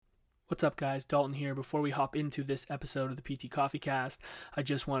What's up, guys? Dalton here. Before we hop into this episode of the PT Coffee Cast, I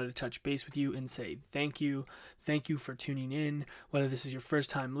just wanted to touch base with you and say thank you. Thank you for tuning in. Whether this is your first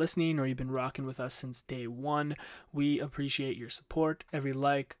time listening or you've been rocking with us since day one, we appreciate your support. Every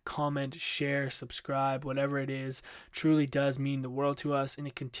like, comment, share, subscribe, whatever it is, truly does mean the world to us, and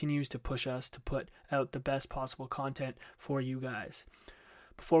it continues to push us to put out the best possible content for you guys.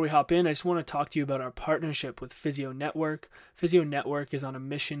 Before we hop in, I just want to talk to you about our partnership with Physio Network. Physio Network is on a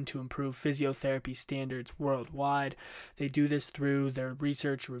mission to improve physiotherapy standards worldwide. They do this through their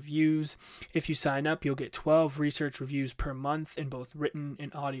research reviews. If you sign up, you'll get 12 research reviews per month in both written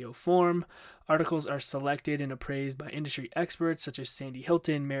and audio form. Articles are selected and appraised by industry experts such as Sandy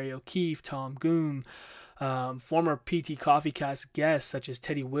Hilton, Mary O'Keefe, Tom Goom, former PT Coffee Cast guests such as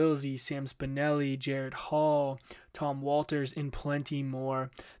Teddy Wilsey, Sam Spinelli, Jared Hall, Tom Walters, and plenty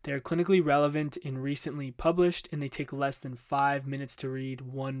more. They are clinically relevant and recently published, and they take less than 5 minutes to read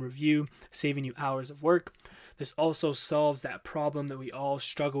one review, saving you hours of work. This also solves that problem that we all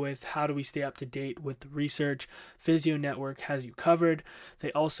struggle with. How do we stay up to date with the research? Physio Network has you covered.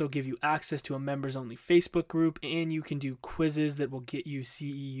 They also give you access to a members-only Facebook group, and you can do quizzes that will get you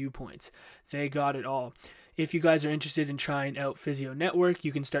CEU points. They got it all. If you guys are interested in trying out Physio Network,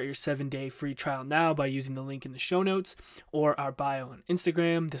 you can start your 7-day free trial now by using the link in the show notes or our bio on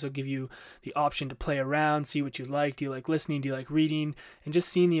Instagram. This will give you the option to play around, see what you like. Do you like listening? Do you like reading? And just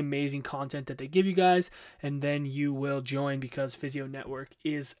seeing the amazing content that they give you guys. And then you will join because Physio Network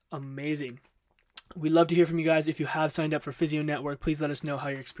is amazing. We'd love to hear from you guys. If you have signed up for Physio Network, please let us know how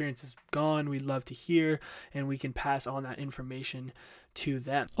your experience has gone. We'd love to hear, and we can pass on that information to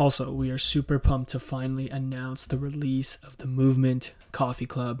them. Also, we are super pumped to finally announce the release of the Movement Coffee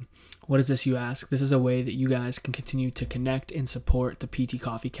Club. What is this, you ask? This is a way that you guys can continue to connect and support the PT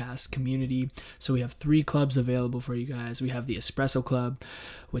Coffee Cast community. So we have 3 clubs available for you guys. We have the Espresso Club,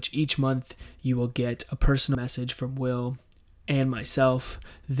 which each month you will get a personal message from Will and myself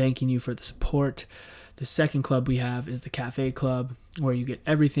thanking you for the support. The second club we have is the Cafe Club, where you get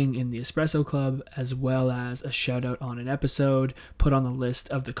everything in the Espresso Club, as well as a shout out on an episode, put on the list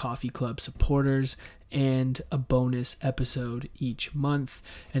of the Coffee Club supporters, and a bonus episode each month.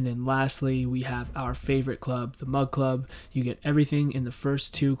 And then lastly, we have our favorite club, the Mug Club. You get everything in the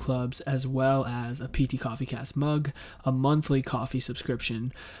first 2 clubs, as well as a PT Coffee Cast mug, a monthly coffee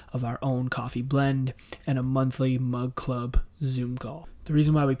subscription of our own coffee blend, and a monthly Mug Club Zoom call. The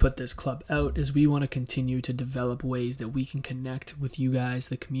reason why we put this club out is we want to continue to develop ways that we can connect with you guys,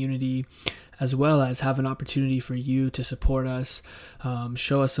 the community, as well as have an opportunity for you to support us,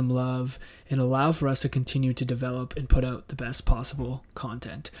 show us some love, and allow for us to continue to develop and put out the best possible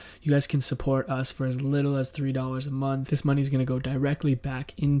content. You guys can support us for as little as $3 a month. This money is going to go directly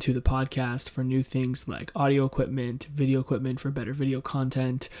back into the podcast for new things like audio equipment, video equipment for better video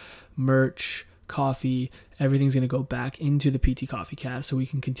content, merch, coffee. Everything's going to go back into the PT Coffee Cast so we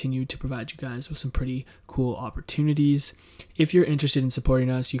can continue to provide you guys with some pretty cool opportunities. If you're interested in supporting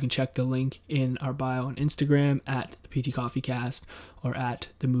us, you can check the link in our bio on Instagram at the PT Coffee Cast or at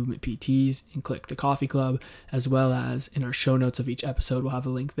the Movement PTs and click the Coffee Club, as well as in our show notes of each episode, we'll have a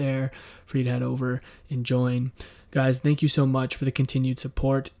link there for you to head over and join. Guys, thank you so much for the continued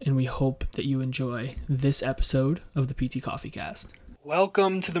support, and we hope that you enjoy this episode of the PT Coffee Cast.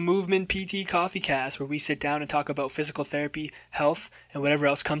 Welcome to the Movement PT Coffee Cast, where we sit down and talk about physical therapy, health, and whatever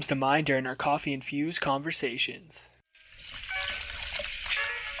else comes to mind during our coffee-infused conversations.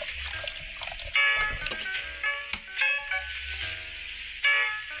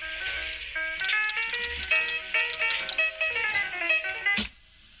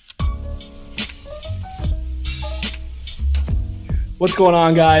 What's going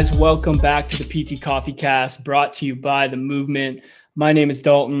on, guys? Welcome back to the PT Coffee Cast, brought to you by the Movement. My name is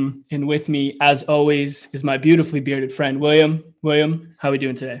Dalton, and with me, as always, is my beautifully bearded friend, William. William, how are we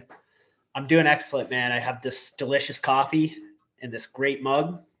doing today? I'm doing excellent, man. I have this delicious coffee in this great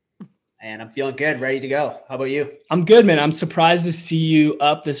mug, and I'm feeling good, ready to go. How about you? I'm good, man. I'm surprised to see you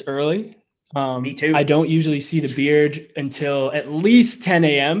up this early. Me too. I don't usually see the beard until at least 10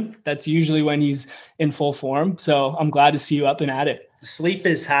 a.m. That's usually when he's in full form. So I'm glad to see you up and at it. Sleep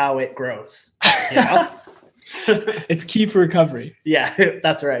is how it grows, you know? It's key for recovery. Yeah,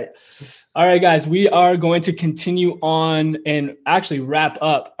 that's right. All right, guys, we are going to continue on and actually wrap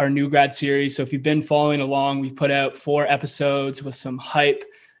up our new grad series. So if you've been following along, we've put out 4 episodes with some hype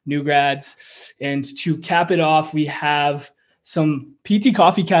new grads. And to cap it off, we have some PT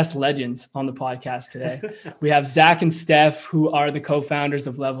Coffee Cast legends on the podcast today. We have Zach and Steph, who are the co-founders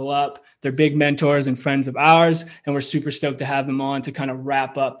of Level Up. They're big mentors and friends of ours, and we're super stoked to have them on to kind of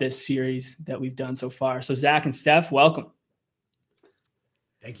wrap up this series that we've done so far. So Zach and Steph, welcome.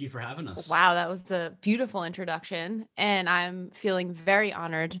 Thank you for having us. Wow, that was a beautiful introduction. And I'm feeling very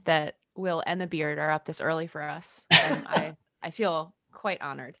honored that Will and the Beard are up this early for us. I feel quite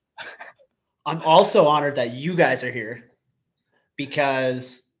honored. I'm also honored that you guys are here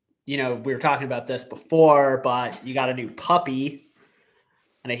because, we were talking about this before, but you got a new puppy.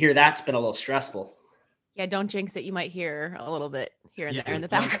 And I hear that's been a little stressful. Yeah, don't jinx it. You might hear a little bit here and there in the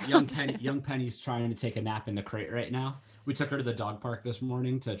young, background. young Penny's trying to take a nap in the crate right now. We took her to the dog park this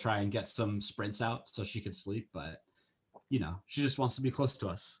morning to try and get some sprints out so she could sleep, but she just wants to be close to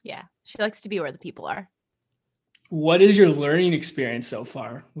us. Yeah, she likes to be where the people are. What is your learning experience so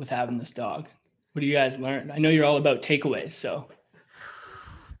far with having this dog? What do you guys learn? I know you're all about takeaways, so.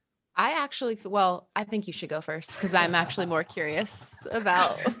 I think you should go first because I'm actually more curious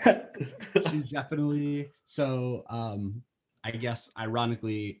about. She's definitely so. I guess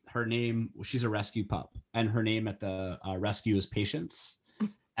ironically, she's a rescue pup, and her name at the rescue is Patience,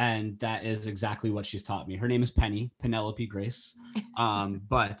 and that is exactly what she's taught me. Her name is Penelope Grace,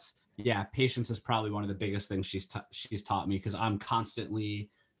 but yeah, Patience is probably one of the biggest things she's taught me because I'm constantly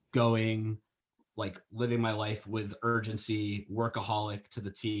going, like, living my life with urgency, workaholic to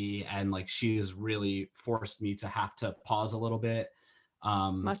the T, and like she's really forced me to have to pause a little bit.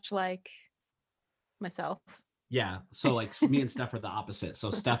 Much like myself. Yeah, so like me and Steph are the opposite.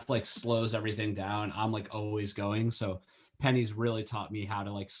 So Steph like slows everything down. I'm like always going. So Penny's really taught me how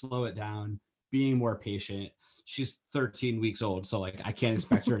to like slow it down, being more patient. She's 13 weeks old, so like I can't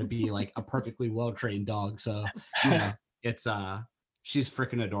expect her to be like a perfectly well-trained dog. So it's she's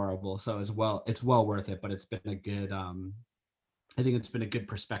freaking adorable. So it's well worth it, but it's been a good I think it's been a good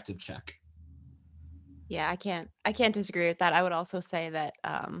perspective check. Yeah, I can't disagree with that. I would also say that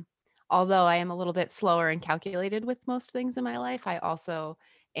although I am a little bit slower and calculated with most things in my life, I also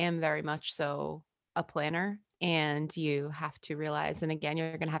am very much so a planner. And you have to realize, and again,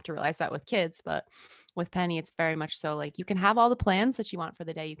 you're going to have to realize that with kids, but with Penny, it's very much so like you can have all the plans that you want for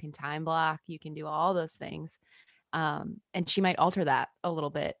the day. You can time block, you can do all those things. And she might alter that a little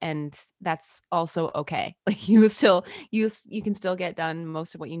bit, and that's also okay. Like you can still get done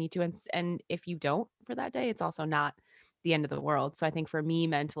most of what you need to, and if you don't for that day, it's also not the end of the world. So I think for me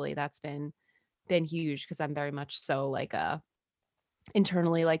mentally, that's been huge because I'm very much so like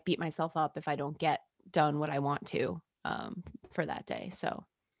internally like beat myself up if I don't get done what I want to for that day. So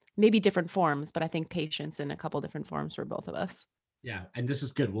maybe different forms, but I think patience in a couple different forms for both of us. Yeah, and this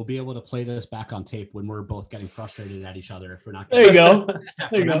is good. We'll be able to play this back on tape when we're both getting frustrated at each other if we're not. There you go.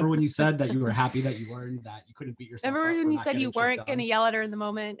 Steph, remember when you said that you were happy that you learned that you couldn't beat yourself? Remember when you said you weren't going to yell at her in the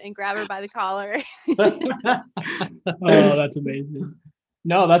moment and grab her by the collar? Oh, that's amazing.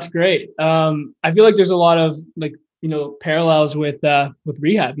 No, that's great. I feel like there's a lot of like, parallels with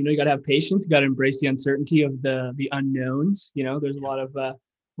rehab. You got to have patience. You got to embrace the uncertainty of the unknowns. There's a lot of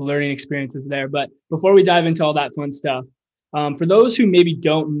learning experiences there. But before we dive into all that fun stuff, for those who maybe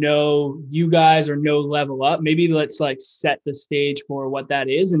don't know you guys or know Level Up, maybe let's like set the stage for what that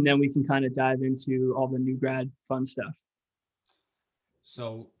is, and then we can kind of dive into all the new grad fun stuff.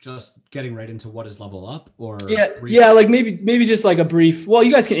 So just getting right into what is Level Up, or yeah, like maybe just like a brief. Well,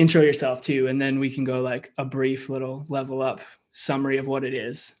 you guys can intro yourself too, and then we can go like a brief little Level Up summary of what it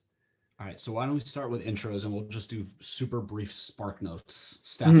is. All right, so why don't we start with intros and we'll just do super brief spark notes.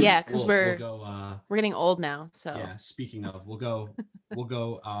 Steph, yeah, because we'll go. We're getting old now, so yeah. Speaking of, we'll go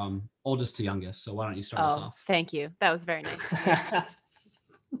oldest to youngest. So why don't you start us off? Thank you. That was very nice.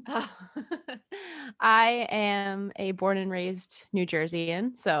 I am a born and raised New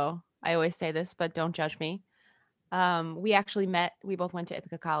Jerseyan, so I always say this, but don't judge me. We actually met. We both went to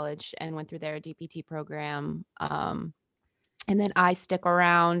Ithaca College and went through their DPT program. And then I stuck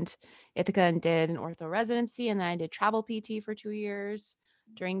around Ithaca and did an ortho residency, and then I did travel PT for 2 years.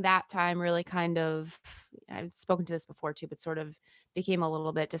 During that time, really kind of, I've spoken to this before too, but sort of became a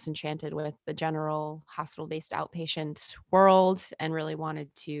little bit disenchanted with the general hospital-based outpatient world and really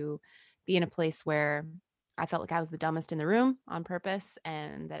wanted to be in a place where I felt like I was the dumbest in the room on purpose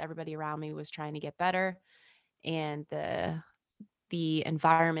and that everybody around me was trying to get better. And the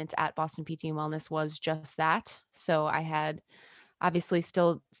environment at Boston PT and Wellness was just that. So I had obviously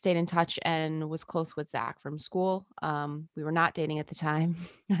still stayed in touch and was close with Zach from school. We were not dating at the time.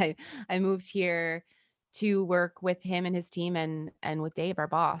 I moved here to work with him and his team and with Dave, our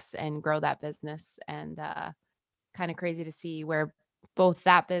boss, and grow that business. And kind of crazy to see where both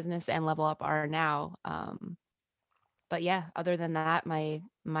that business and Level Up are now. But yeah, other than that, my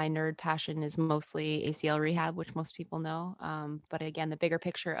nerd passion is mostly ACL rehab, which most people know. But again, the bigger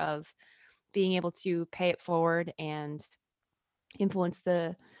picture of being able to pay it forward and influence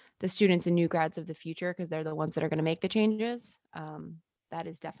the students and new grads of the future, because they're the ones that are going to make the changes. that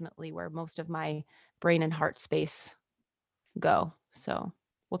is definitely where most of my brain and heart space go. So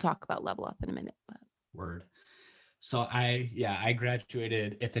we'll talk about level up in a minute. But. Word. So I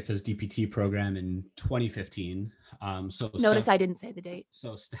graduated Ithaca's DPT program in 2015. So Notice Steph, I didn't say the date.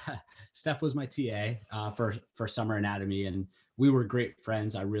 so Steph was my TA for summer anatomy, and we were great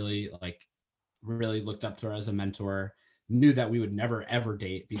friends. I really looked up to her as a mentor. Knew that we would never ever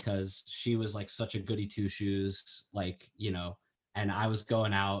date because she was like such a goody two shoes, and I was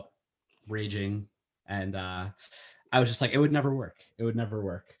going out raging, and I was just like, it would never work. It would never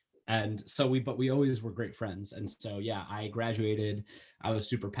work. And so we always were great friends. And so, yeah, I graduated. I was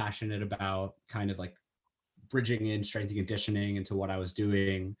super passionate about kind of like bridging in strength and conditioning into what I was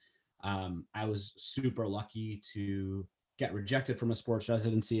doing. I was super lucky to get rejected from a sports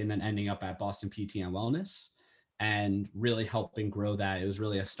residency and then ending up at Boston PT and Wellness and really helping grow that. It was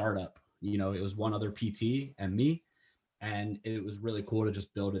really a startup. It was one other PT and me. And it was really cool to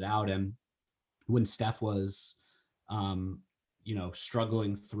just build it out. And when Steph was,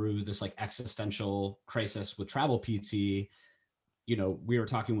 struggling through this like existential crisis with travel PT, we were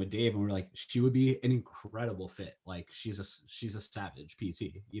talking with Dave and we are like, she would be an incredible fit. Like she's a savage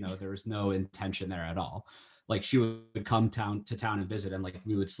PT, there's no intention there at all. Like she would come to town and visit and like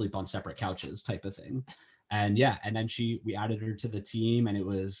we would sleep on separate couches type of thing. And yeah, and then we added her to the team and it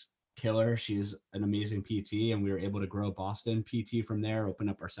was killer. She's an amazing PT and we were able to grow Boston PT from there, open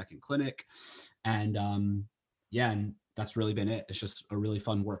up our second clinic. And and that's really been it. It's just a really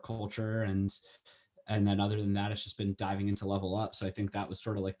fun work culture. And then other than that, it's just been diving into level up. So I think that was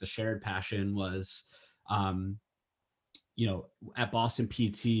sort of like the shared passion was, at Boston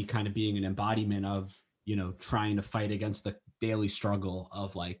PT kind of being an embodiment of, trying to fight against the daily struggle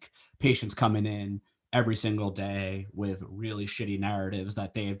of like patients coming in every single day with really shitty narratives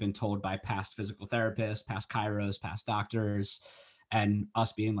that they have been told by past physical therapists, past chiros, past doctors, and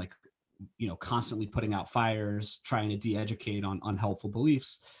us being like, constantly putting out fires, trying to de-educate on unhelpful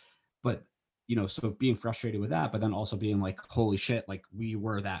beliefs. But so being frustrated with that, but then also being like, holy shit, like we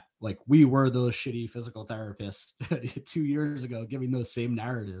were those shitty physical therapists 2 years ago, giving those same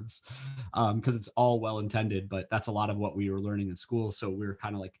narratives, because it's all well intended, but that's a lot of what we were learning in school. So we were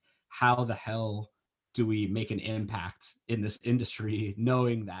kind of like, how the hell do we make an impact in this industry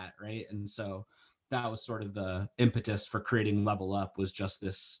knowing that, right? And so that was sort of the impetus for creating Level Up, was just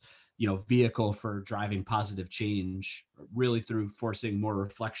this vehicle for driving positive change, really through forcing more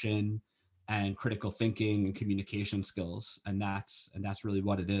reflection and critical thinking and communication skills. And that's really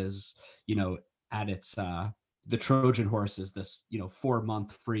what it is. At its the Trojan horse is this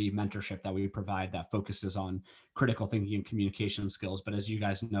 4-month free mentorship that we provide that focuses on critical thinking and communication skills. But as you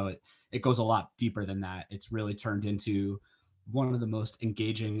guys know, it goes a lot deeper than that. It's really turned into one of the most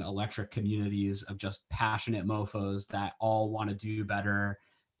engaging electric communities of just passionate mofos that all want to do better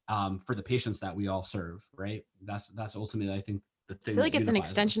for the patients that we all serve, right? That's ultimately, I think, the thing. I feel like it's an unifies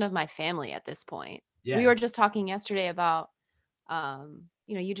extension us. of my family at this point. Yeah. We were just talking yesterday about,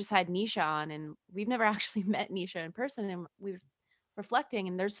 you just had Nisha on, and we've never actually met Nisha in person, and we were reflecting,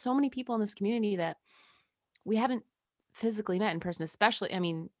 and there's so many people in this community that we haven't physically met in person, especially, I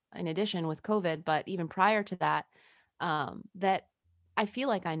mean, in addition with COVID, but even prior to that, that I feel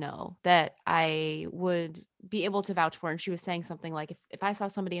like I know that I would be able to vouch for. And she was saying something like, if I saw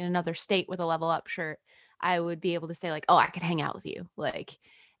somebody in another state with a Level Up shirt, I would be able to say like, oh, I could hang out with you. Like,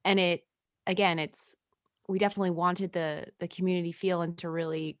 and we definitely wanted the community feel and to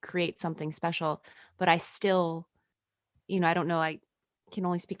really create something special, but I still, I don't know, I can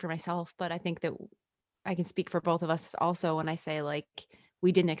only speak for myself, but I think that I can speak for both of us also when I say like,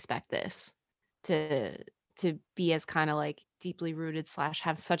 we didn't expect this to be as kind of like deeply rooted /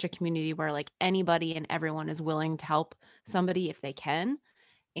 have such a community where like anybody and everyone is willing to help somebody if they can,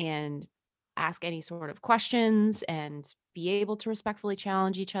 and ask any sort of questions and be able to respectfully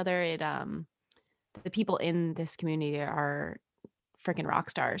challenge each other. The people in this community are freaking rock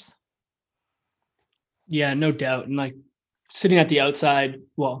stars. Yeah, no doubt. And like sitting at the outside,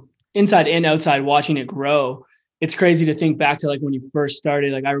 well, inside and outside, watching it grow, it's crazy to think back to like when you first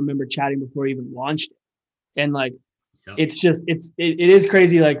started. Like I remember chatting before you even launched it. And like, it's just, it is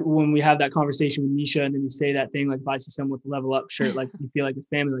crazy. Like when we have that conversation with Nisha and then you say that thing, like if I see someone with a Level Up shirt, like you feel like a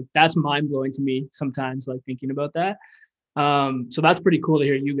family, like that's mind blowing to me sometimes, like thinking about that. So that's pretty cool to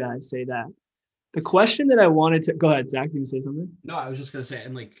hear you guys say that. The question that I wanted to go ahead, Zach, you say something? No, I was just going to say,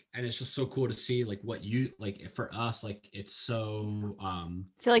 and it's just so cool to see like what you like for us, like it's so, I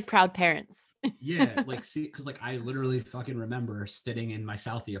feel like proud parents. Yeah. Like, see, cause like I literally fucking remember sitting in my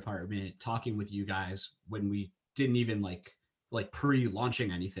Southie apartment talking with you guys when we didn't even like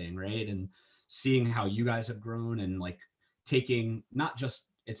pre-launching anything. Right. And seeing how you guys have grown and like taking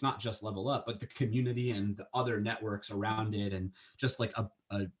it's not just Level Up, but the community and the other networks around it, and just like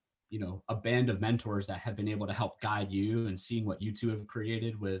a band of mentors that have been able to help guide you, and seeing what you two have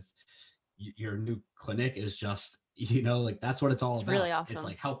created with your new clinic is just, like that's what it's all about. Really awesome. It's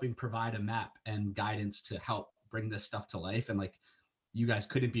like helping provide a map and guidance to help bring this stuff to life. And like, you guys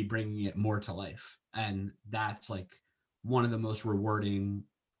couldn't be bringing it more to life. And that's like one of the most rewarding,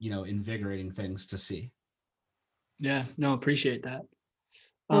 invigorating things to see. Yeah, no, appreciate that.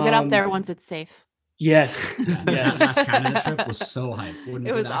 We'll get up there once it's safe. Yes. Yeah, yes. That last Canada trip was so hype. When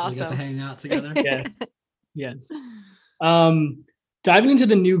It we was did actually get to awesome. hang out together. Yes. Yes. Diving into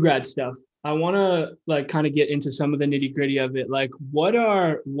the new grad stuff, I want to like kind of get into some of the nitty gritty of it. Like, what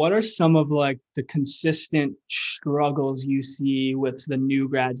are some of like the consistent struggles you see with the new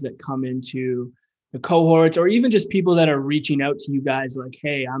grads that come into the cohorts, or even just people that are reaching out to you guys like,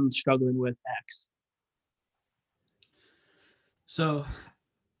 hey, I'm struggling with X? So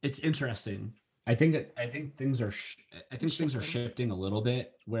it's interesting. I think things are things are shifting a little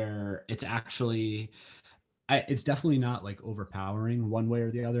bit, where it's actually it's definitely not like overpowering one way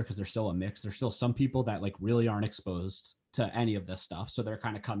or the other, because there's still a mix. There's still some people that like really aren't exposed to any of this stuff, so they're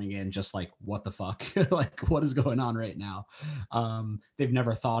kind of coming in just like, what the fuck, like what is going on right now. They've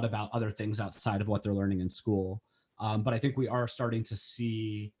never thought about other things outside of what they're learning in school. But I think we are starting to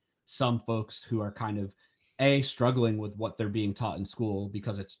see some folks who are kind of struggling with what they're being taught in school,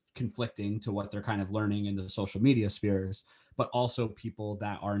 because it's conflicting to what they're kind of learning in the social media spheres, but also people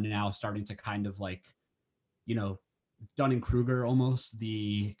that are now starting to kind of like, Dunning-Kruger almost,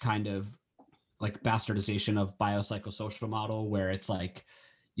 the kind of like bastardization of biopsychosocial model, where it's like,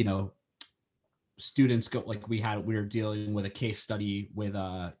 students go, like we were dealing with a case study with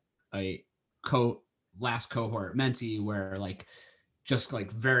a last cohort mentee, where like just like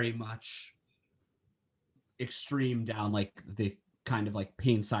very much extreme down like the kind of like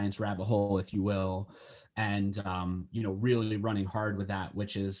pain science rabbit hole, if you will, and really running hard with that,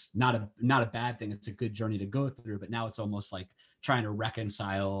 which is not a bad thing. It's a good journey to go through, but now it's almost like trying to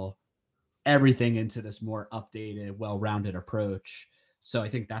reconcile everything into this more updated, well-rounded approach. So I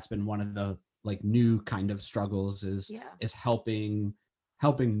think that's been one of the like new kind of struggles is helping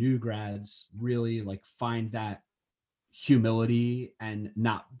new grads really like find that humility and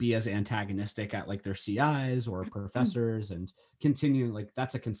not be as antagonistic at like their CIs or professors, and continuing, like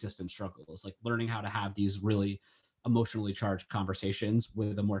that's a consistent struggle, is like learning how to have these really emotionally charged conversations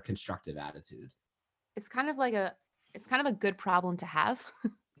with a more constructive attitude. It's kind of a good problem to have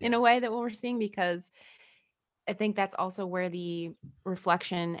in a way, that what we're seeing, because I think that's also where the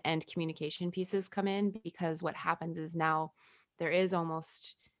reflection and communication pieces come in, because what happens is now there is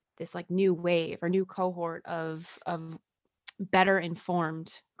almost this like new wave or new cohort of better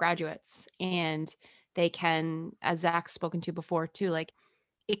informed graduates, and they can, as Zach's spoken to before too, like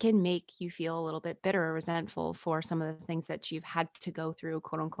it can make you feel a little bit bitter or resentful for some of the things that you've had to go through,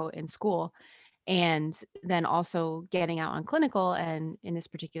 quote unquote, in school. And then also getting out on clinical, and in this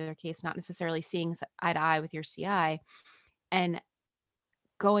particular case, not necessarily seeing eye to eye with your CI, and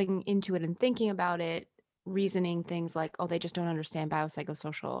going into it and thinking about it, reasoning things like, oh, they just don't understand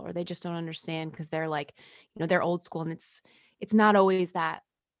biopsychosocial, or they just don't understand because they're like, they're old school, and it's not always that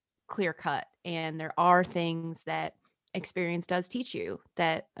clear cut. And there are things that experience does teach you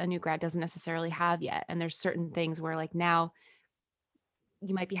that a new grad doesn't necessarily have yet. And there's certain things where like now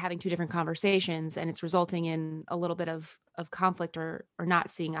you might be having two different conversations, and it's resulting in a little bit of conflict or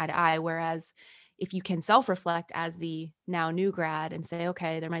not seeing eye to eye. Whereas if you can self-reflect as the now new grad and say,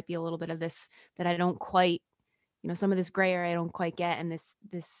 okay, there might be a little bit of this that I don't quite, some of this gray area I don't quite get. And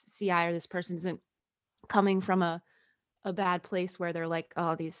this CI or this person isn't coming from a bad place where they're like,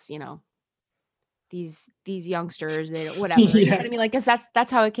 oh, these youngsters, they don't, whatever. You know what I mean? Like, 'cause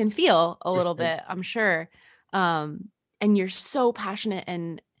that's how it can feel a little bit, I'm sure. And you're so passionate,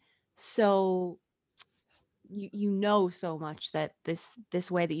 and so you know so much that this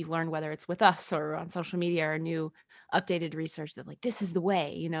way that you've learned, whether it's with us or on social media or new updated research, that like this is the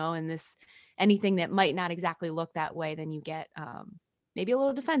way, and this, anything that might not exactly look that way, then you get maybe a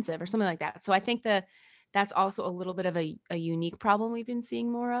little defensive or something like that. So I think that's also a little bit of a unique problem we've been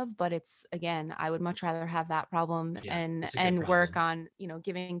seeing more of. But it's, again, I would much rather have that problem and work on,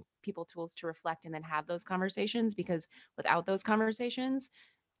 giving people tools to reflect and then have those conversations, because without those conversations,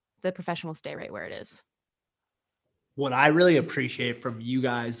 the profession will stay right where it is. What I really appreciate from you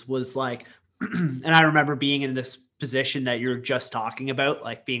guys was like, and I remember being in this position that you're just talking about,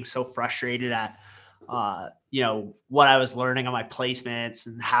 like being so frustrated at, what I was learning on my placements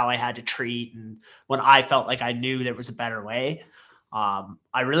and how I had to treat. And when I felt like I knew there was a better way,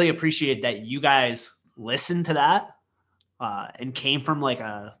 I really appreciate that you guys listened to that. and came from like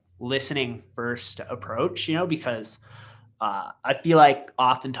a listening first approach, because I feel like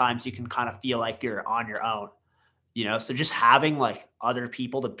oftentimes you can kind of feel like you're on your own, so just having like other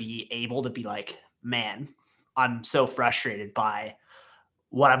people to be able to be like, man, I'm so frustrated by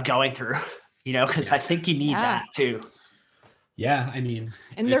what I'm going through, because I think you need that too. Yeah, I mean,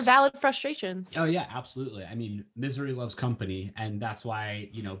 and they're valid frustrations. Oh yeah, absolutely. I mean, misery loves company, and that's why,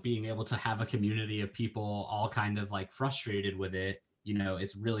 being able to have a community of people all kind of like frustrated with it,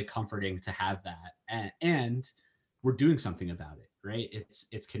 it's really comforting to have that. And we're doing something about it, right?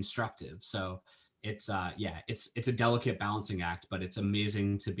 It's constructive. So it's it's a delicate balancing act, but it's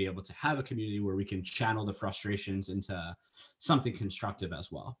amazing to be able to have a community where we can channel the frustrations into something constructive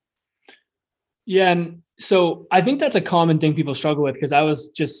as well. Yeah, and so I think that's a common thing people struggle with, because I was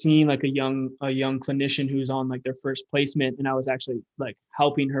just seeing like a young clinician who's on like their first placement, and I was actually like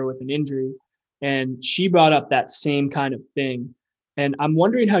helping her with an injury, and she brought up that same kind of thing. And I'm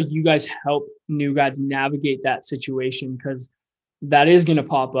wondering how you guys help new grads navigate that situation, because that is going to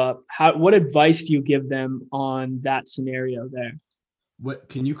pop up. What advice do you give them on that scenario there? What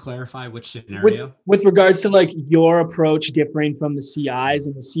can you clarify which scenario? With regards to like your approach differing from the CIs,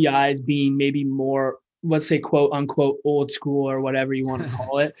 and the CIs being maybe more, let's say, quote unquote, old school or whatever you want to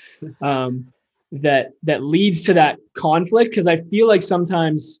call it, that leads to that conflict. Because I feel like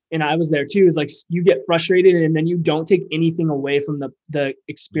sometimes, and I was there too, is like you get frustrated and then you don't take anything away from the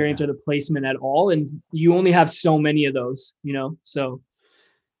experience or the placement at all, and you only have so many of those, so.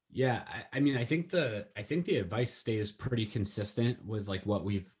 Yeah, I mean, I think the advice stays pretty consistent with like what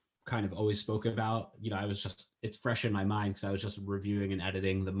we've kind of always spoke about. It's fresh in my mind because I was just reviewing and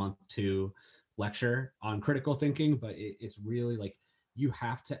editing the month 2 lecture on critical thinking, but it's really like you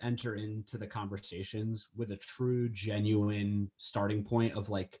have to enter into the conversations with a true, genuine starting point of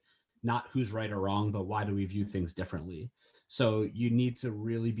like not who's right or wrong, but why do we view things differently? So you need to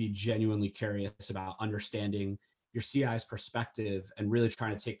really be genuinely curious about understanding your CI's perspective and really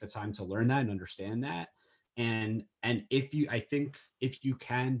trying to take the time to learn that and understand that. And if you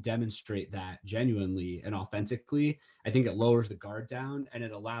can demonstrate that genuinely and authentically, I think it lowers the guard down and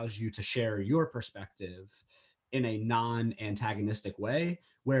it allows you to share your perspective in a non-antagonistic way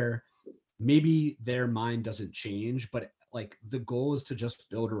where maybe their mind doesn't change, but like the goal is to just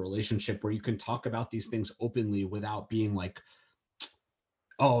build a relationship where you can talk about these things openly without being like,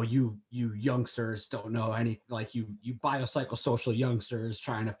 oh, you youngsters don't know any, like you biopsychosocial youngsters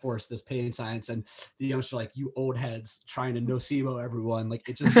trying to force this pain science, and the youngster like, you old heads trying to nocebo everyone. Like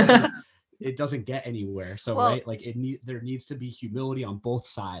it just doesn't it doesn't get anywhere. So right, like there needs to be humility on both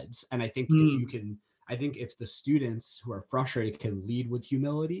sides. And I think if the students who are frustrated can lead with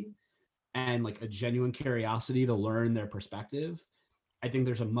humility and like a genuine curiosity to learn their perspective, I think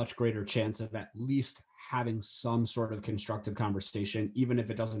there's a much greater chance of at least having some sort of constructive conversation, even if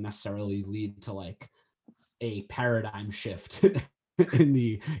it doesn't necessarily lead to like a paradigm shift in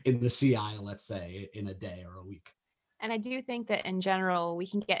the CI, let's say, in a day or a week. And I do think that in general, we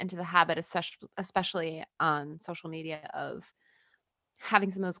can get into the habit, especially on social media, of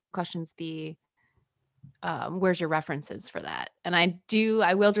having some of those questions be, where's your references for that? And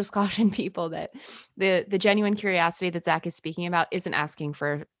I will just caution people that the genuine curiosity that Zach is speaking about isn't asking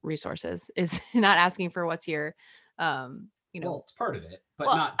for resources, is not asking for what's your, well, it's part of it, but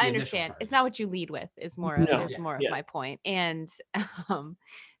well, not the I understand. It's not what you lead with is more of my point. And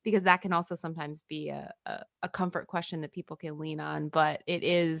because that can also sometimes be a comfort question that people can lean on, but it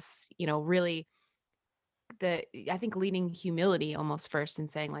is, really I think leading humility almost first and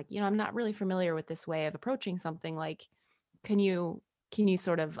saying like, I'm not really familiar with this way of approaching something. Like, can you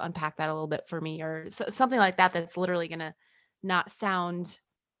sort of unpack that a little bit for me, or something like that? That's literally going to not sound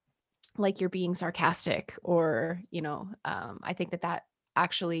like you're being sarcastic or, I think that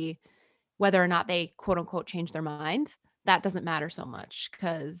actually, whether or not they quote unquote change their mind, that doesn't matter so much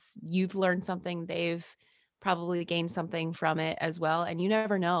because you've learned something, they've probably gained something from it as well. And you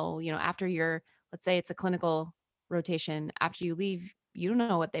never know, after let's say it's a clinical rotation, after you leave, you don't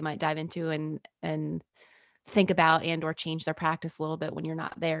know what they might dive into and think about and or change their practice a little bit when you're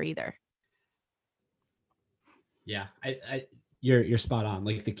not there either. Yeah, you're spot on.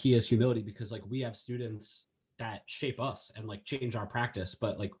 Like the key is humility, because like we have students that shape us and like change our practice,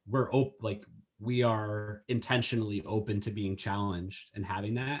 but like we are intentionally open to being challenged and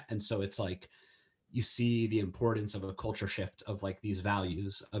having that. And so it's like you see the importance of a culture shift of like these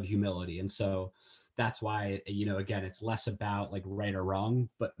values of humility. And so that's why, again, it's less about like right or wrong,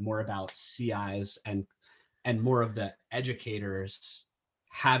 but more about CIs and more of the educators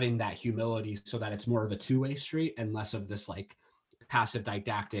having that humility so that it's more of a two-way street and less of this like passive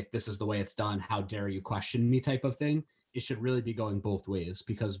didactic, this is the way it's done, how dare you question me type of thing. it should really be going both ways,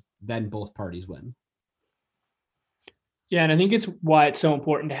 because then both parties win. Yeah, and I think it's why it's so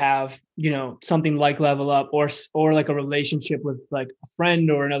important to have, something like Level Up or like a relationship with like a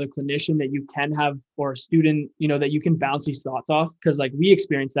friend or another clinician that you can have, or a student, that you can bounce these thoughts off. Because like we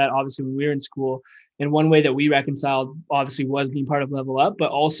experienced that obviously when we were in school. And one way that we reconciled obviously was being part of Level Up,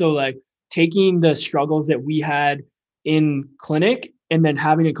 but also like taking the struggles that we had in clinic and then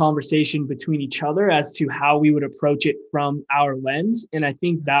having a conversation between each other as to how we would approach it from our lens. And I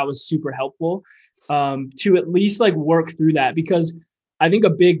think that was super helpful to at least like work through that, because I think a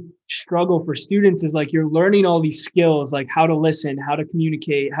big struggle for students is like you're learning all these skills, like how to listen, how to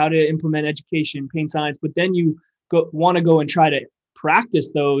communicate, how to implement education, pain science, but then you want to go and try to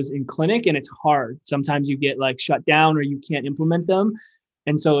practice those in clinic, and it's hard. Sometimes you get like shut down or you can't implement them.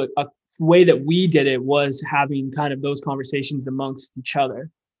 And so a way that we did it was having kind of those conversations amongst each other.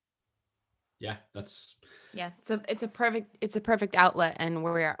 Yeah, it's a perfect outlet, and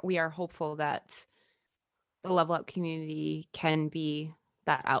we are hopeful that the Level Up community can be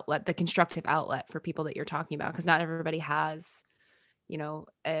that outlet, the constructive outlet for people that you're talking about, because not everybody has,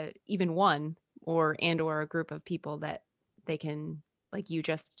 even one or a group of people that they can, like you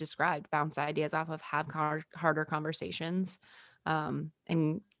just described, bounce ideas off of, have harder conversations,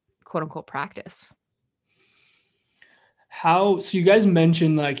 and quote unquote practice. So you guys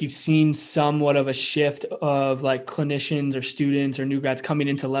mentioned like you've seen somewhat of a shift of like clinicians or students or new grads coming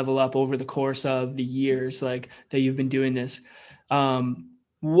into Level Up over the course of the years like that you've been doing this.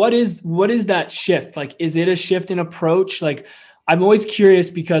 What is that shift? Like, is it a shift in approach? Like, I'm always curious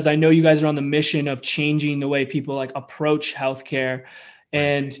because I know you guys are on the mission of changing the way people like approach healthcare.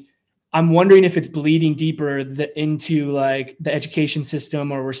 And I'm wondering if it's bleeding deeper into like the education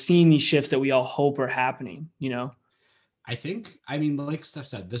system, or we're seeing these shifts that we all hope are happening, I mean, like Steph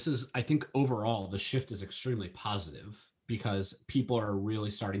said, I think overall the shift is extremely positive, because people are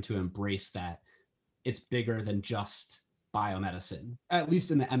really starting to embrace that it's bigger than just biomedicine, at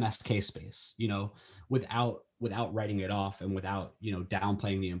least in the MSK space, without writing it off and without,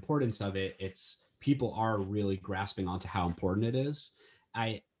 downplaying the importance of it. It's people are really grasping onto how important it is.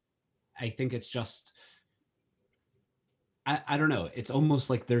 I think it's just, I don't know. It's almost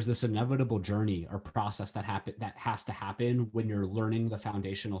like there's this inevitable journey or process that has to happen when you're learning the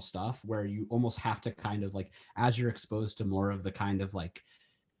foundational stuff, where you almost have to kind of like, as you're exposed to more of the kind of like,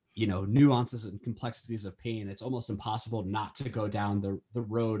 nuances and complexities of pain, it's almost impossible not to go down the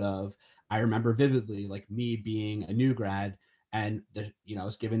road of, I remember vividly, like me being a new grad and I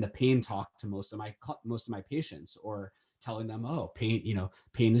was giving the pain talk to most of my patients, or telling them, oh, pain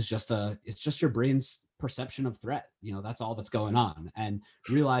is it's just your brain's perception of threat. That's all that's going on. And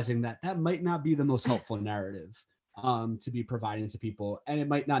realizing that might not be the most helpful narrative to be providing to people. And it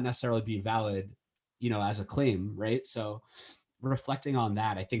might not necessarily be valid, as a claim. Right. So reflecting on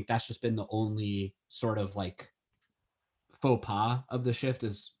that, I think that's just been the only sort of like faux pas of the shift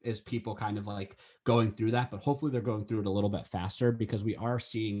is people kind of like going through that, but hopefully they're going through it a little bit faster, because we are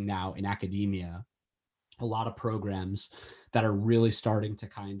seeing now in academia a lot of programs that are really starting to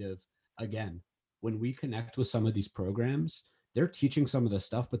kind of, again, when we connect with some of these programs, they're teaching some of this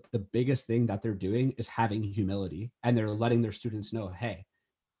stuff, but the biggest thing that they're doing is having humility, and they're letting their students know, hey,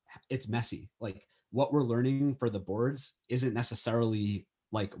 it's messy. Like, what we're learning for the boards isn't necessarily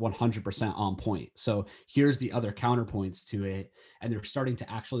like 100% on point. So here's the other counterpoints to it. And they're starting to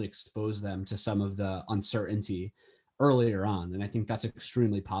actually expose them to some of the uncertainty earlier on. And I think that's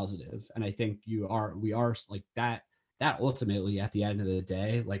extremely positive. And I think we are like that ultimately at the end of the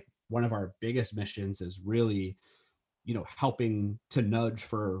day, like one of our biggest missions is really, helping to nudge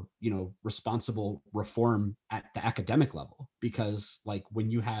for, responsible reform at the academic level. Because like when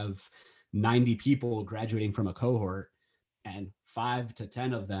you have 90 people graduating from a cohort and 5 to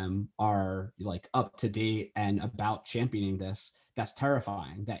 10 of them are like up to date and about championing this, that's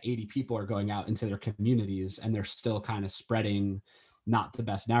terrifying. That 80 people are going out into their communities and they're still kind of spreading not the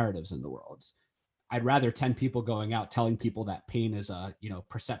best narratives in the world. I'd rather 10 people going out telling people that pain is a,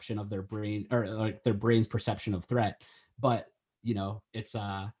 perception of their brain, or like their brain's perception of threat. But, it's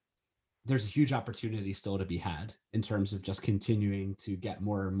there's a huge opportunity still to be had in terms of just continuing to get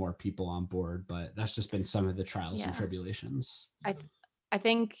more and more people on board. But that's just been some of the trials and tribulations. I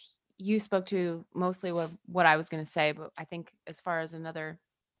think you spoke to mostly what I was going to say, but I think as far as another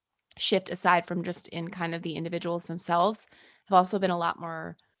shift aside from just in kind of the individuals themselves, have also been a lot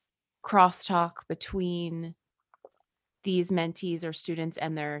more crosstalk between these mentees or students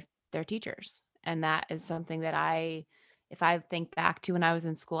and their teachers. And that is something that if I think back to when I was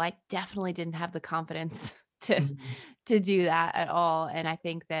in school, I definitely didn't have the confidence to do that at all. And I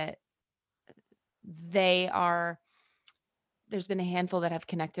think that they are there's been a handful that have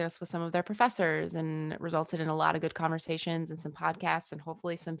connected us with some of their professors and resulted in a lot of good conversations and some podcasts and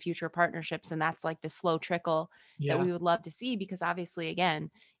hopefully some future partnerships. And that's like the slow trickle that Yeah. we would love to see, because obviously, again,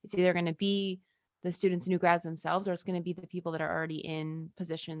 it's either going to be the students and new grads themselves, or it's going to be the people that are already in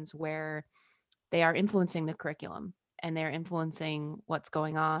positions where they are influencing the curriculum and they're influencing what's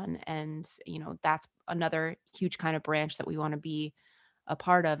going on. And, that's another huge kind of branch that we want to be a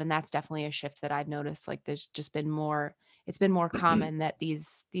part of. And that's definitely a shift that I've noticed. Like there's just been more, it's been more common that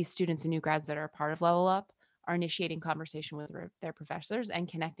these students and new grads that are a part of Level Up are initiating conversation with their professors and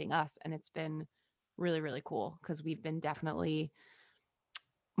connecting us. And it's been really, really cool, because we've been definitely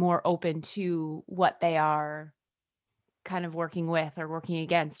more open to what they are kind of working with or working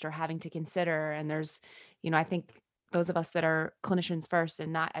against or having to consider. And there's, I think those of us that are clinicians first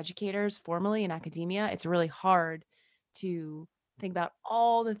and not educators formally in academia, it's really hard to think about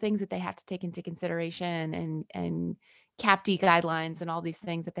all the things that they have to take into consideration, and CAPT guidelines and all these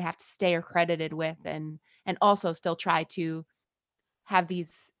things that they have to stay accredited with, and also still try to have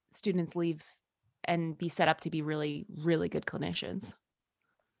these students leave and be set up to be really, really good clinicians.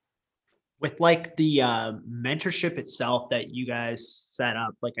 With like the mentorship itself that you guys set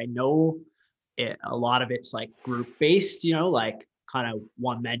up, like I know a lot of it's like group based, like kind of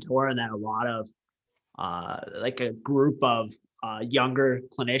one mentor and then a lot of like a group of younger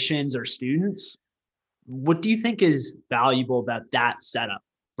clinicians or students. What do you think is valuable about that setup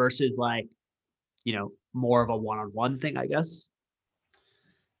versus like, more of a one-on-one thing, I guess?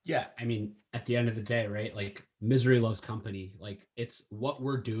 Yeah, I mean, at the end of the day, right? Like misery loves company. Like it's what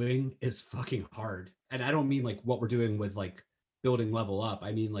we're doing is fucking hard. And I don't mean like what we're doing with like building Level Up.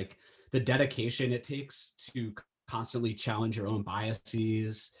 I mean like the dedication it takes to constantly challenge your own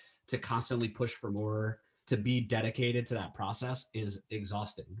biases, to constantly push for more, to be dedicated to that process is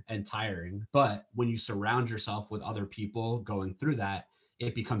exhausting and tiring. But when you surround yourself with other people going through that,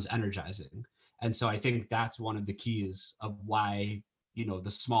 it becomes energizing. And so I think that's one of the keys of why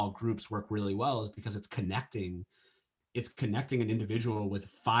the small groups work really well, is because it's connecting an individual with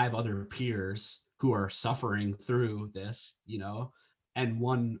 5 other peers who are suffering through this, and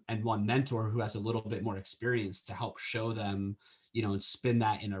one mentor who has a little bit more experience to help show them, and spin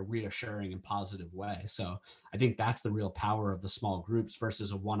that in a reassuring and positive way. So I think that's the real power of the small groups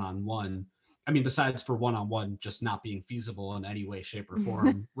versus a one-on-one. I mean, besides for one-on-one just not being feasible in any way, shape, or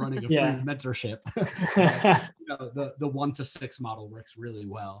form, running a Yeah. free mentorship, the 1 to 6 model works really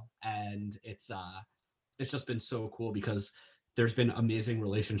well. And it's just been so cool because there's been amazing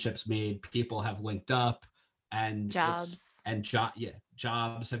relationships made. People have linked up, and Jobs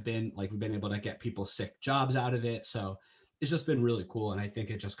jobs have been like, we've been able to get people sick jobs out of it. So it's just been really cool. And I think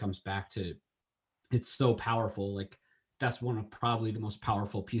it just comes back to, it's so powerful. Like that's one of probably the most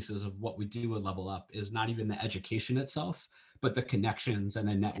powerful pieces of what we do with Level Up, is not even the education itself, but the connections and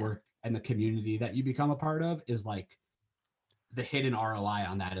the network and the community that you become a part of is like, the hidden ROI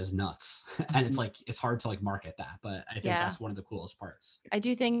on that is nuts. And it's like, it's hard to like market that, but I think that's one of the coolest parts. I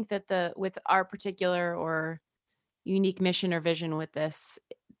do think that with our particular or unique mission or vision with this,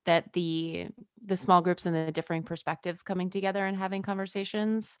 that the small groups and the differing perspectives coming together and having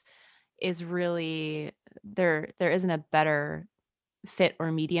conversations is really, there isn't a better fit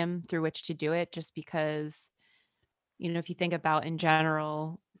or medium through which to do it, just because, if you think about in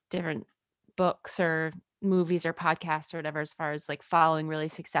general different books or movies or podcasts or whatever, as far as like following really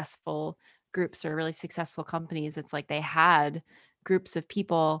successful groups or really successful companies, it's like they had groups of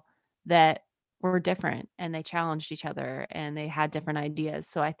people that were different and they challenged each other and they had different ideas.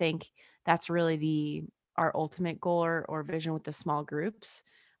 So I think that's really our ultimate goal or vision with the small groups.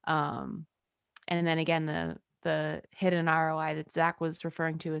 And then again, the hidden ROI that Zach was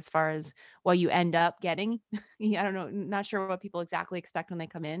referring to, as far as what you end up getting. I don't know, not sure what people exactly expect when they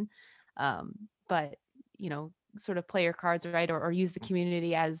come in. But sort of play your cards right, or use the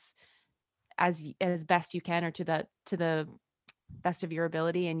community as best you can, or to the best of your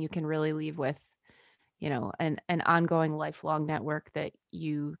ability, and you can really leave with an ongoing lifelong network that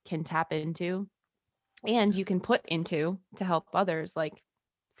you can tap into and you can put into to help others like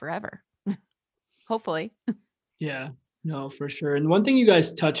forever. Hopefully. Yeah, no, for sure. And one thing you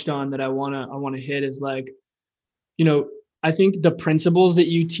guys touched on that I wanna hit is like, I think the principles that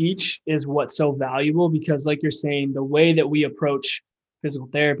you teach is what's so valuable, because like you're saying, the way that we approach physical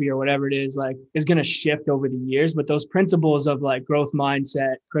therapy or whatever it is, like, is going to shift over the years. But those principles of like growth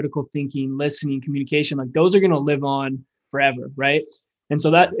mindset, critical thinking, listening, communication, like those are going to live on forever. Right. And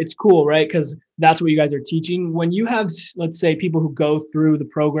so that it's cool, right? Because that's what you guys are teaching. When you have, let's say, people who go through the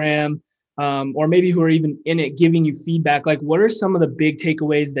program, or maybe who are even in it giving you feedback, like what are some of the big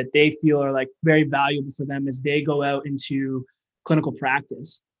takeaways that they feel are like very valuable for them as they go out into clinical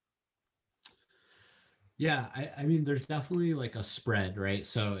practice? Yeah, I mean, there's definitely like a spread, right?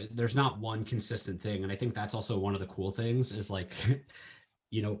 So there's not one consistent thing. And I think that's also one of the cool things is like,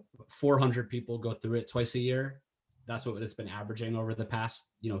 400 people go through it twice a year. That's what it's been averaging over the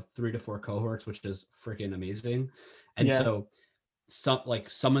past, 3 to 4 cohorts, which is freaking amazing. And Yeah. so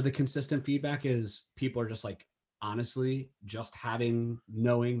some of the consistent feedback is people are just like, honestly, just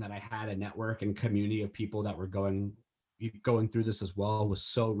knowing that I had a network and community of people that were going through this as well was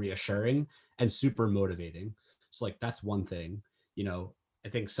so reassuring and super motivating. So like that's one thing. I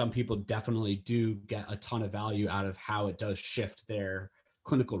think some people definitely do get a ton of value out of how it does shift their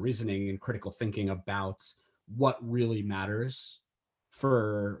clinical reasoning and critical thinking about what really matters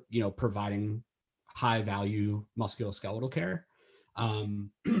for providing high value musculoskeletal care.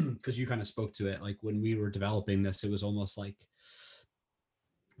 Because you kind of spoke to it, like when we were developing this, it was almost like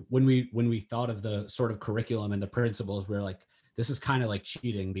when we thought of the sort of curriculum and the principles, we're like, this is kind of like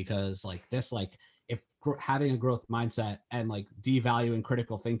cheating, because like this, like if having a growth mindset and like devaluing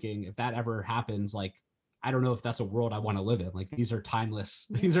critical thinking, if that ever happens, like I don't know if that's a world I want to live in. Like these are timeless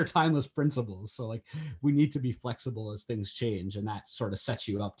principles. So like we need to be flexible as things change, and that sort of sets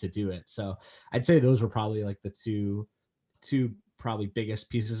you up to do it. So I'd say those were probably like the two probably biggest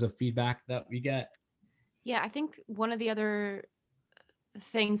pieces of feedback that we get. Yeah, I think one of the other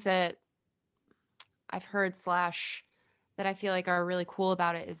things that I've heard slash that I feel like are really cool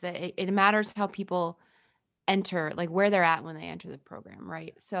about it is that it matters how people enter, like where they're at when they enter the program,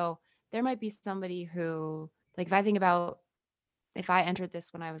 right? So there might be somebody who, like, if I think about if I entered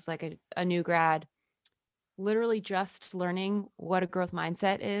this when I was like a new grad, literally just learning what a growth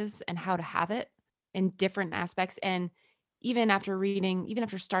mindset is and how to have it in different aspects. And even after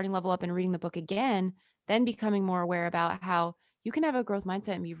starting Level Up and reading the book again, then becoming more aware about how you can have a growth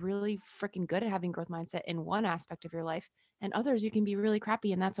mindset and be really freaking good at having growth mindset in one aspect of your life, and others you can be really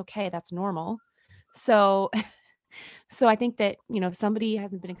crappy, and that's okay. That's normal. So so I think that, if somebody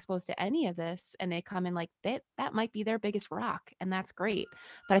hasn't been exposed to any of this and they come in like that might be their biggest rock, and that's great.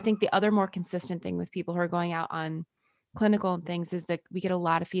 But I think the other more consistent thing with people who are going out on clinical and things is that we get a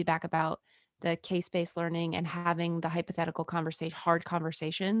lot of feedback about the case-based learning and having the hypothetical hard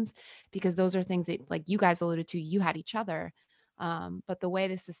conversations, because those are things that, like you guys alluded to, you had each other. But the way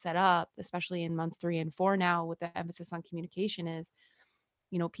this is set up, especially in months 3 and 4 now with the emphasis on communication, is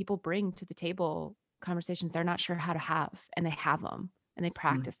people bring to the table conversations they're not sure how to have, and they have them and they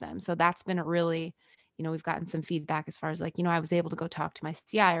practice them. So that's been a really, we've gotten some feedback as far as like, I was able to go talk to my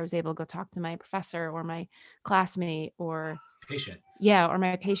CI, I was able to go talk to my professor or my classmate or Patient. Yeah, or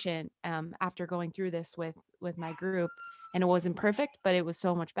my patient, after going through this with my group, and it wasn't perfect, but it was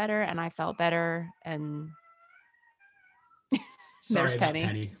so much better, and I felt better. And there's Sorry about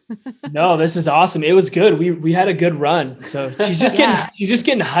Penny. Penny. No, this is awesome. It was good. We had a good run. So she's just Yeah.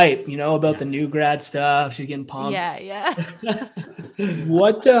 getting hype, about the new grad stuff. She's getting pumped. Yeah.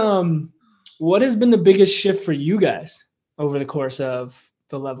 What has been the biggest shift for you guys over the course of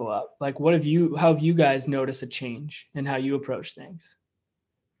the Level Up? Like how have you guys noticed a change in how you approach things?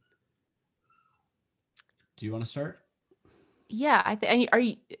 Do you want to start? Yeah, I think. Are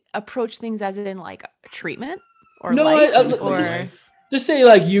you approach things as in like treatment or No, life, or just say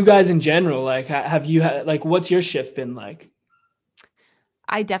like you guys in general. Like, have you had like what's your shift been like?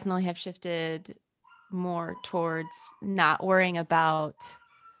 I definitely have shifted more towards not worrying about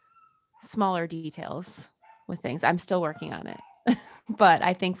smaller details with things. I'm still working on it, but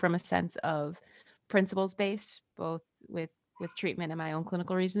I think from a sense of principles based, both with treatment and my own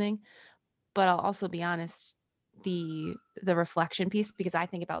clinical reasoning. But I'll also be honest, the reflection piece, because I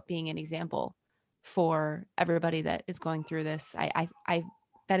think about being an example for everybody that is going through this. I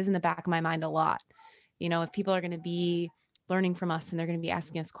that is in the back of my mind a lot. If people are going to be learning from us and they're going to be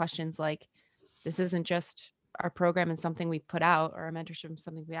asking us questions like, this isn't just our program and something we put out, or our mentorship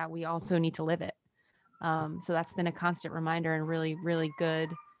something we also need to live it. So that's been a constant reminder and really, really good.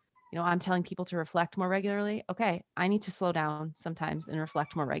 I'm telling people to reflect more regularly. Okay, I need to slow down sometimes and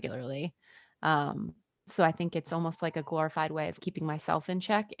reflect more regularly. So I think it's almost like a glorified way of keeping myself in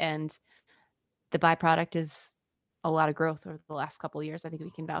check. And the byproduct is a lot of growth over the last couple of years. I think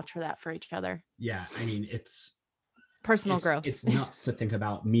we can vouch for that for each other. Yeah, I mean, it's personal growth. It's nuts to think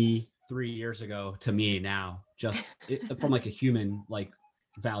about me 3 years ago to me now, just from like a human like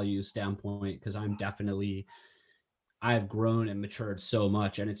value standpoint, because I've grown and matured so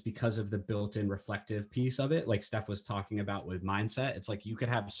much, and it's because of the built-in reflective piece of it. Like Steph was talking about with mindset, it's like you could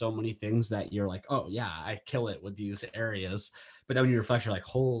have so many things that you're like, oh yeah, I kill it with these areas, but then when you reflect, you're like,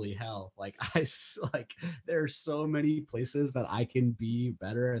 holy hell, like there's so many places that I can be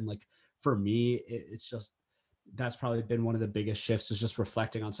better. And like for me, it's just that's probably been one of the biggest shifts, is just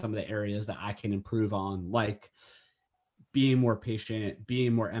reflecting on some of the areas that I can improve on, like being more patient,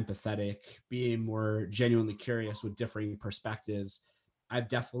 being more empathetic, being more genuinely curious with differing perspectives. I've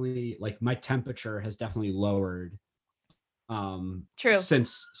definitely, like, my temperature has definitely lowered True.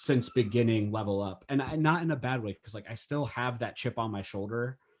 since beginning Level Up, and not in a bad way, because like I still have that chip on my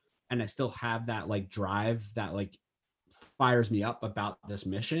shoulder, and I still have that like drive that like fires me up about this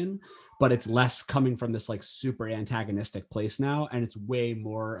mission, but it's less coming from this like super antagonistic place now, and it's way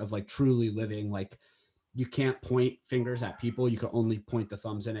more of like truly living, like, you can't point fingers at people, you can only point the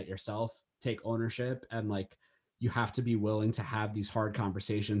thumbs in at yourself, take ownership, and like you have to be willing to have these hard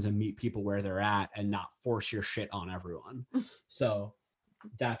conversations and meet people where they're at and not force your shit on everyone. So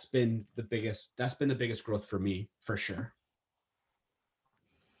that's been the biggest growth for me, for sure.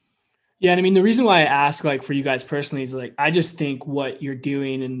 Yeah, and I mean, the reason why I ask, like, for you guys personally is like, I just think what you're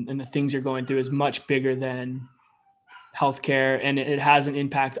doing and the things you're going through is much bigger than healthcare, and it has an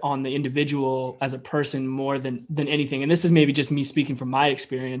impact on the individual as a person more than anything. And this is maybe just me speaking from my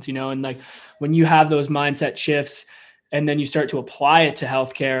experience, you know, and like when you have those mindset shifts and then you start to apply it to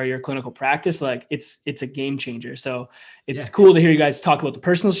healthcare or your clinical practice, like it's a game changer. So it's cool to hear you guys talk about the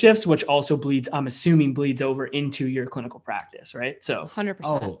personal shifts, which also I'm assuming bleeds over into your clinical practice, right? So 100%.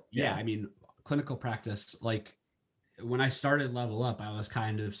 Oh yeah, I mean, clinical practice, like when I started Level Up, I was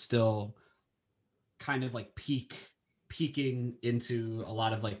kind of like peeking into a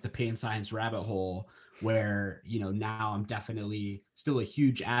lot of like the pain science rabbit hole, where, you know, now I'm definitely still a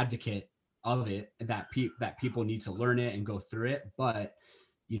huge advocate of it, that people need to learn it and go through it, but,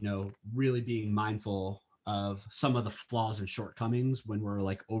 you know, really being mindful of some of the flaws and shortcomings when we're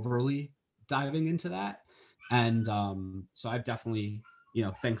like overly diving into that. And so I've definitely, you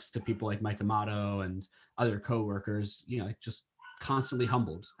know, thanks to people like Mike Amato and other coworkers, you know, just constantly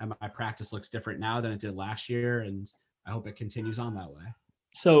humbled, and my practice looks different now than it did last year, and I hope it continues on that way.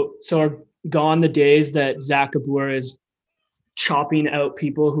 So are gone the days that Zach Gabor is chopping out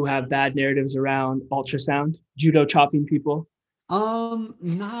people who have bad narratives around ultrasound, judo chopping people?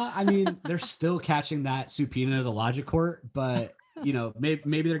 Nah, I mean, they're still catching that supina to logic court, but you know,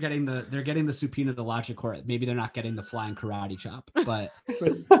 maybe they're getting the supina to logic court. Maybe they're not getting the flying karate chop, but or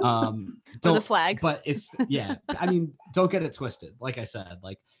the flags. But it's, yeah, I mean, don't get it twisted. Like I said,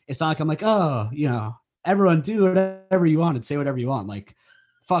 like, it's not like I'm like, oh, you know, everyone do whatever you want and say whatever you want. Like,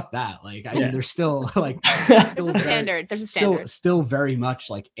 fuck that. Like, I mean, there's still like there's a standard. There's a standard. Still very much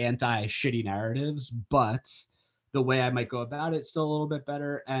like anti shitty narratives, but the way I might go about it still a little bit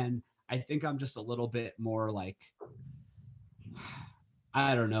better. And I think I'm just a little bit more like,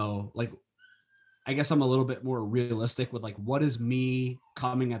 I don't know, like, I guess I'm a little bit more realistic with like, what is me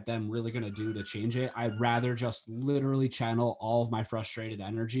coming at them really going to do to change it? I'd rather just literally channel all of my frustrated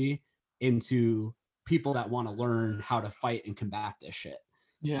energy into people that want to learn how to fight and combat this shit.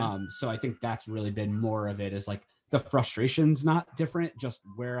 Yeah. So I think that's really been more of it, is like the frustration's not different, just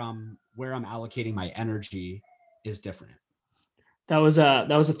where I'm allocating my energy is different. That was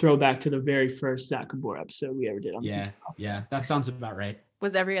a throwback to the very first Zach Gabor episode we ever did on Yeah, that sounds about right.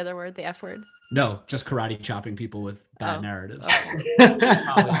 Was every other word the F word? No, just karate chopping people with bad narratives.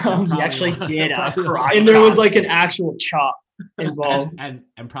 He actually did, and there was like an actual chop involved, and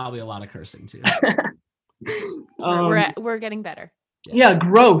probably a lot of cursing too. We're getting better. Yeah,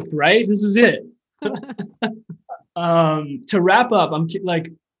 growth, right? This is it. To wrap up, I'm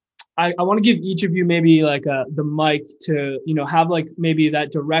like, I want to give each of you maybe like the mic to, you know, have like maybe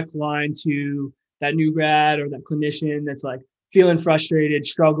that direct line to that new grad or that clinician that's like feeling frustrated,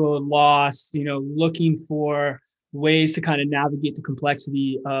 struggled, lost, you know, looking for ways to kind of navigate the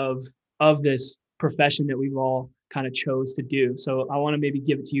complexity of this profession that we've all kind of chose to do. So I want to maybe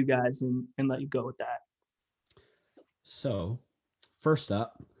give it to you guys and let you go with that. So first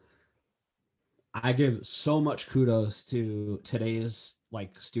up, I give so much kudos to today's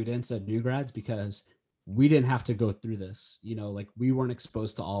like students and new grads, because we didn't have to go through this, you know, like we weren't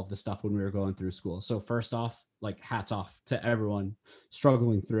exposed to all of this stuff when we were going through school. So first off, like, hats off to everyone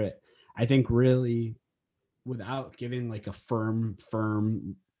struggling through it. I think really, without giving like a firm,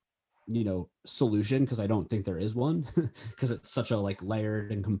 you know, solution, because I don't think there is one, because it's such a like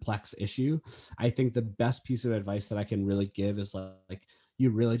layered and complex issue. I think the best piece of advice that I can really give is like you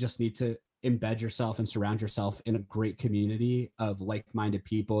really just need to embed yourself and surround yourself in a great community of like-minded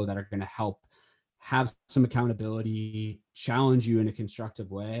people that are going to help have some accountability, challenge you in a constructive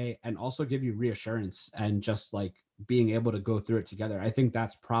way, and also give you reassurance, and just like being able to go through it together. I think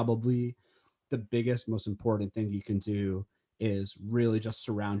that's probably the biggest, most important thing you can do, is really just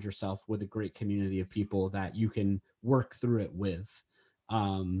surround yourself with a great community of people that you can work through it with.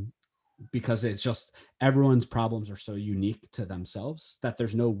 because it's just everyone's problems are so unique to themselves that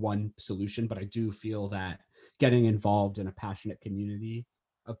there's no one solution. But I do feel that getting involved in a passionate community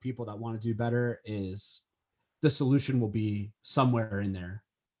of people that want to do better is the solution will be somewhere in there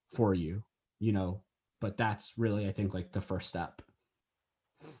for you, you know, but that's really, I think, like the first step.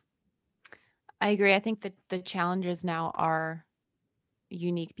 I agree. I think that the challenges now are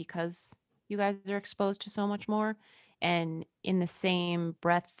unique because you guys are exposed to so much more. And in the same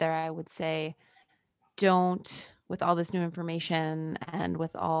breath there, I would say, don't, with all this new information and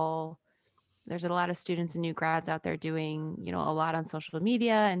with all, there's a lot of students and new grads out there doing, you know, a lot on social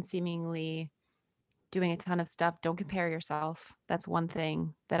media and seemingly doing a ton of stuff. Don't compare yourself. That's one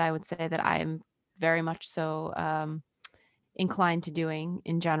thing that I would say that I'm very much so inclined to doing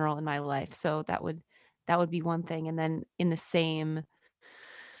in general in my life. So that would be one thing. And then in the same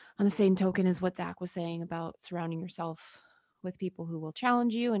on the same token as what Zach was saying about surrounding yourself with people who will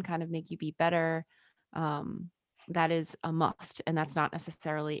challenge you and kind of make you be better. Um, that is a must, and that's not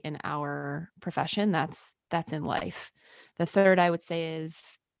necessarily in our profession. That's in life. The third I would say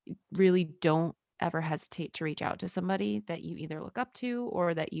is really don't ever hesitate to reach out to somebody that you either look up to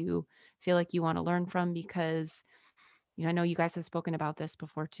or that you feel like you want to learn from, because you know, I know you guys have spoken about this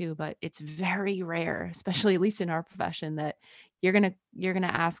before too, but it's very rare, especially at least in our profession, that you're gonna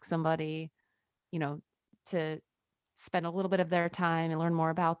ask somebody, you know, to spend a little bit of their time and learn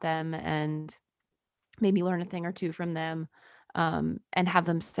more about them and maybe learn a thing or two from them, and have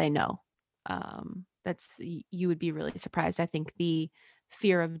them say no. You would be really surprised. I think the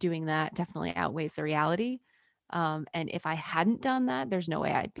fear of doing that definitely outweighs the reality. And if I hadn't done that, there's no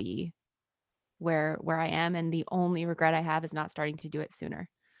way I'd be where I am, and the only regret I have is not starting to do it sooner.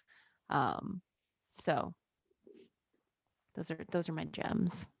 Um, so those are my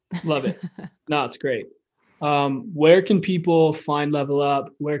gems. Love it. No, it's great. Where can people find Level Up?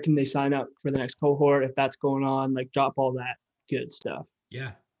 Where can they sign up for the next cohort if that's going on? Like, drop all that good stuff.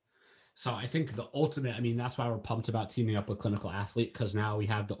 Yeah. So I think the ultimate, I mean, that's why we're pumped about teaming up with Clinical Athlete, because now we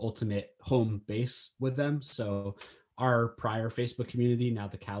have the ultimate home base with them. So our prior Facebook community, now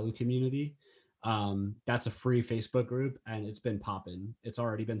the Kalu community, that's a free Facebook group, and it's been popping. It's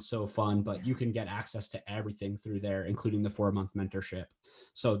already been so fun, but you can get access to everything through there, including the 4-month mentorship.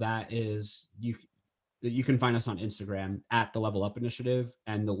 So that is, you can find us on Instagram at the Level Up Initiative,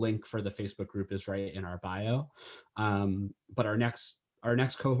 and the link for the Facebook group is right in our bio. But our next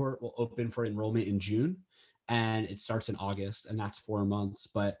cohort will open for enrollment in June, and it starts in August, and that's 4 months.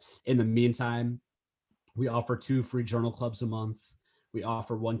 But in the meantime, we offer 2 free journal clubs a month. We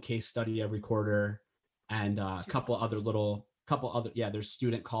offer 1 case study every quarter, and a couple other, there's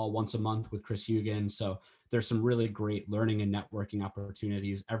student call once a month with Chris Hugan. So there's some really great learning and networking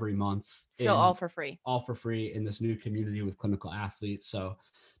opportunities every month. Still all for free in this new community with Clinical Athletes. So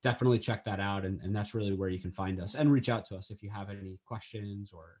definitely check that out. And that's really where you can find us, and reach out to us if you have any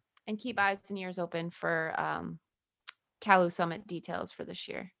questions, and keep eyes and ears open for Kalu Summit details for this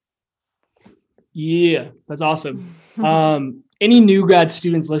year. Yeah, that's awesome. Any new grad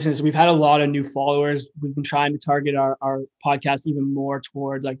students listening? So we've had a lot of new followers. We've been trying to target our podcast even more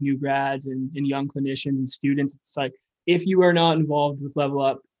towards like new grads and young clinicians and students. It's like, if you are not involved with Level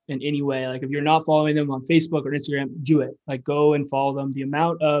Up in any way, like if you're not following them on Facebook or Instagram, do it. Like, go and follow them. The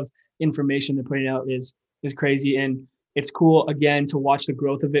amount of information they're putting out is crazy. And it's cool, again, to watch the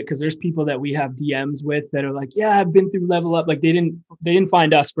growth of it, because there's people that we have DMs with that are like, yeah, I've been through Level Up. Like, they didn't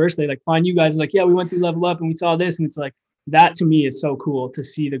find us first. They like find you guys, like, yeah, we went through Level Up and we saw this. And it's like, that to me is so cool to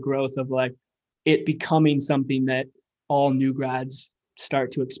see the growth of like it becoming something that all new grads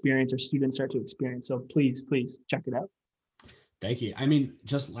start to experience or students start to experience. So please check it out. Thank you. I mean,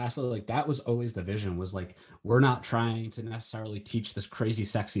 just lastly, like, that was always the vision, was like, we're not trying to necessarily teach this crazy,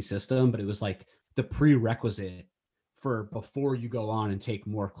 sexy system, but it was like the prerequisite for before you go on and take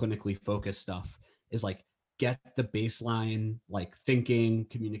more clinically focused stuff is like, get the baseline, like thinking,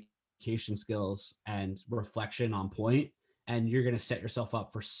 communication skills, and reflection on point. And you're going to set yourself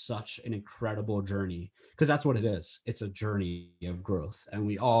up for such an incredible journey, because that's what it is. It's a journey of growth, and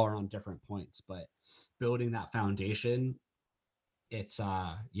we all are on different points, but building that foundation, it's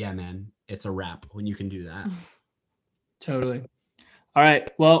man, it's a wrap when you can do that. Totally. All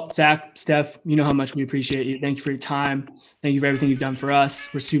right. Well, Zach, Steph, you know how much we appreciate you. Thank you for your time. Thank you for everything you've done for us.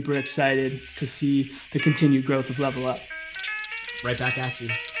 We're super excited to see the continued growth of Level Up. Right back at you.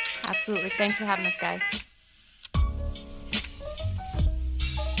 Absolutely. Thanks for having us, guys.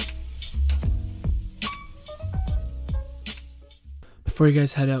 Before you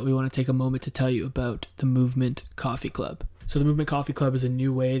guys head out, we want to take a moment to tell you about the Movement Coffee Club. So the Movement Coffee Club is a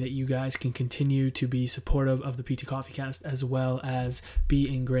new way that you guys can continue to be supportive of the PT Coffee Cast as well as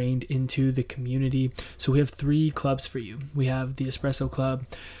be ingrained into the community. So we have 3 clubs for you. We have the Espresso Club,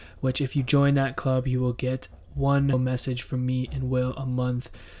 which if you join that club, you will get one message from me and Will a month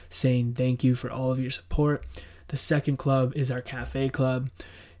saying thank you for all of your support. The second club is our Cafe Club.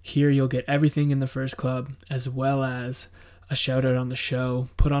 Here you'll get everything in the first club as well as a shout out on the show,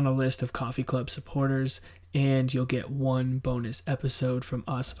 put on a list of Coffee Club supporters, and you'll get 1 bonus episode from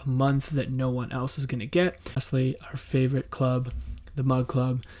us a month that no one else is going to get. Lastly, our favorite club, the Mug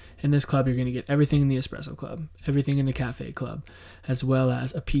Club. In this club, you're going to get everything in the Espresso Club, everything in the Cafe Club, as well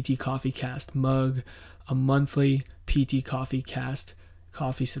as a PT Coffee Cast mug, a monthly PT Coffee Cast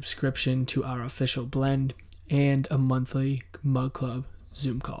coffee subscription to our official blend, and a monthly Mug Club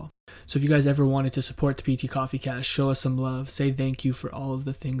Zoom call. So if you guys ever wanted to support the PT Coffee Cast, show us some love, say thank you for all of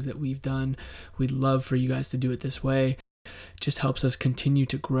the things that we've done. We'd love for you guys to do it this way. It just helps us continue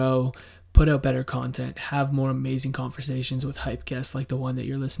to grow, put out better content, have more amazing conversations with hype guests like the one that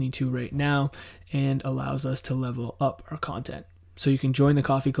you're listening to right now, and allows us to level up our content. So you can join the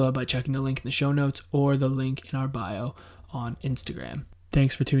Coffee Club by checking the link in the show notes or the link in our bio on Instagram.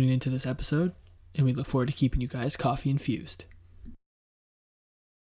 Thanks for tuning into this episode, and we look forward to keeping you guys coffee infused.